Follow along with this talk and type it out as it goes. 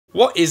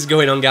What is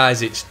going on,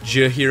 guys? It's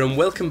Joe here and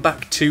welcome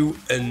back to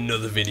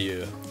another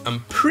video.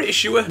 I'm pretty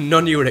sure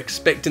none of you were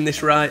expecting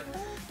this, right?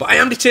 But I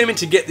am determined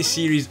to get this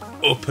series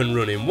up and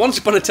running. Once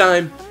upon a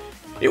time,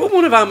 it was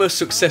one of our most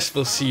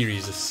successful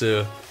series,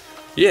 so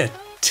yeah,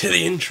 to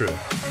the intro.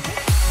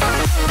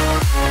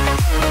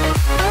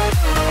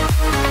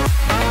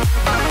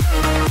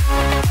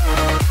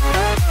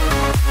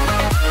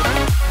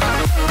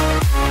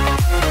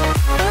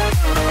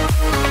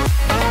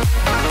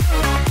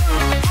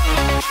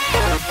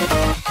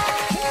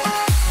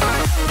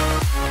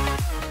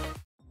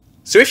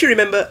 So if you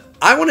remember,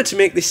 I wanted to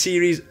make this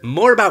series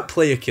more about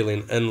player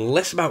killing and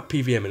less about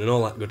PVMing and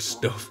all that good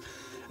stuff.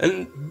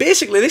 And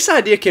basically this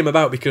idea came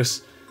about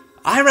because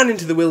I ran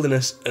into the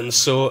wilderness and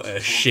saw a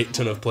shit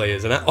ton of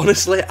players, and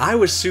honestly I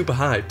was super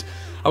hyped.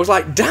 I was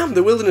like, damn,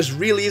 the wilderness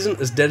really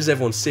isn't as dead as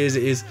everyone says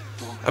it is.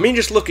 I mean,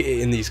 just look at it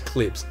in these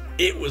clips.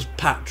 It was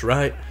packed,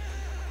 right?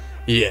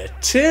 Yeah,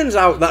 turns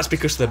out that's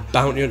because the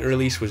Bounty Hunter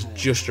release was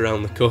just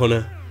around the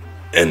corner,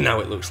 and now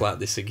it looks like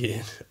this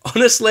again.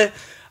 Honestly,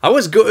 I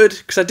was gutted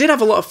because I did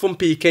have a lot of fun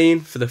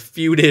PKing for the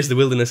few days the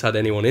wilderness had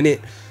anyone in it,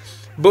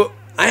 but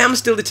I am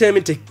still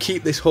determined to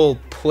keep this whole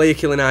player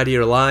killing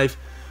idea alive.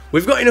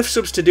 We've got enough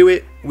subs to do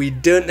it, we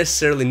don't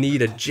necessarily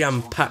need a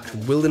jam-packed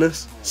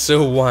wilderness,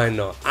 so why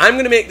not? I'm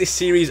going to make this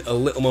series a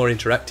little more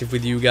interactive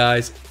with you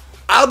guys.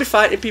 I'll be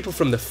fighting people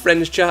from the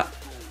friends chat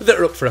that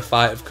are up for a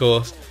fight, of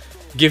course.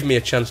 Give me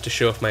a chance to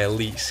show off my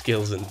elite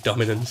skills and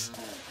dominance.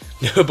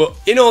 No, but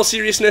in all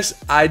seriousness,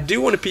 I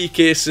do want to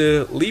PK,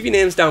 so leave your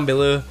names down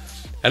below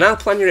and I'll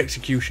plan your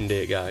execution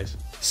date, guys.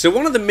 So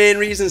one of the main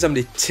reasons I'm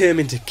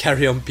determined to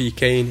carry on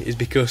PKing is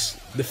because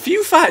the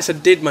few fights I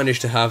did manage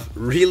to have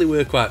really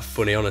were quite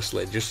funny,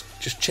 honestly. Just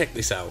check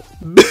this out.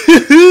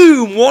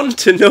 Boom! 1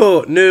 to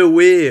 0. No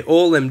way.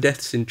 All them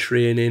deaths in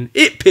training.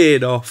 It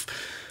paid off.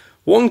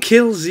 1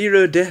 kill,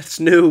 0 deaths.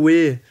 No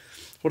way.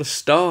 What a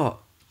start.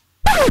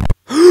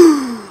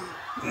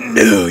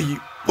 No, you...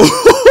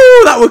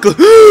 that was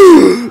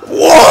good.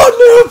 What?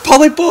 No,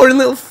 polyboring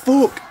little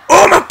fuck.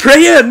 Oh, my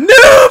prayer! No,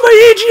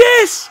 my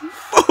AGS!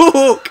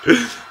 Fuck!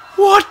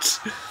 What?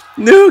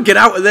 No, get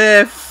out of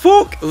there!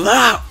 Fuck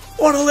that!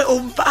 What a little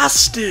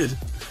bastard!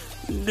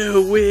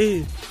 No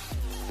way!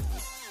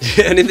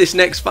 And in this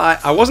next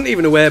fight, I wasn't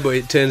even aware, but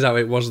it turns out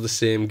it was the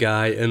same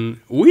guy, and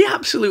we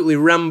absolutely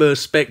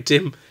Rambo-specced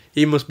him.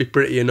 He must be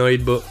pretty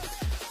annoyed, but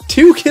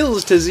 2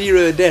 kills to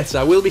 0 deaths.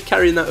 I will be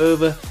carrying that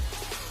over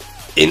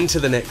into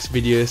the next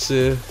video,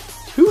 so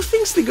who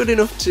thinks they're good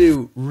enough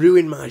to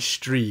ruin my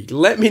streak?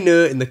 Let me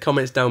know in the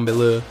comments down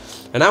below,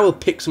 and I will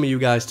pick some of you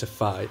guys to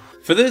fight.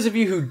 For those of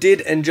you who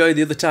did enjoy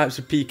the other types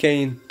of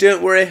PKing,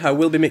 don't worry, I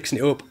will be mixing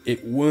it up.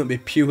 It won't be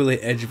purely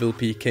Edgeville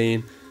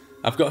PKing.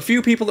 I've got a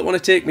few people that want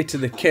to take me to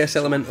the Chaos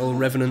Elemental,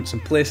 Revenants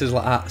and places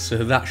like that,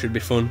 so that should be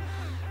fun.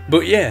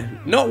 But yeah,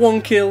 not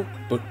 1 kill,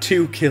 but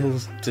 2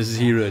 kills to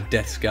 0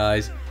 deaths,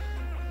 guys.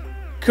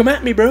 Come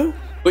at me, bro.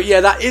 But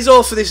yeah, that is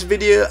all for this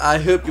video. I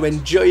hope you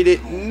enjoyed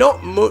it.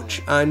 Not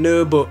much, I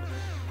know, but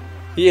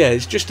yeah,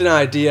 it's just an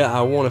idea.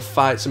 I want to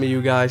fight some of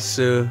you guys,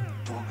 so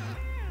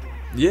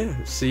yeah,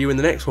 see you in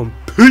the next one.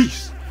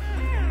 Peace!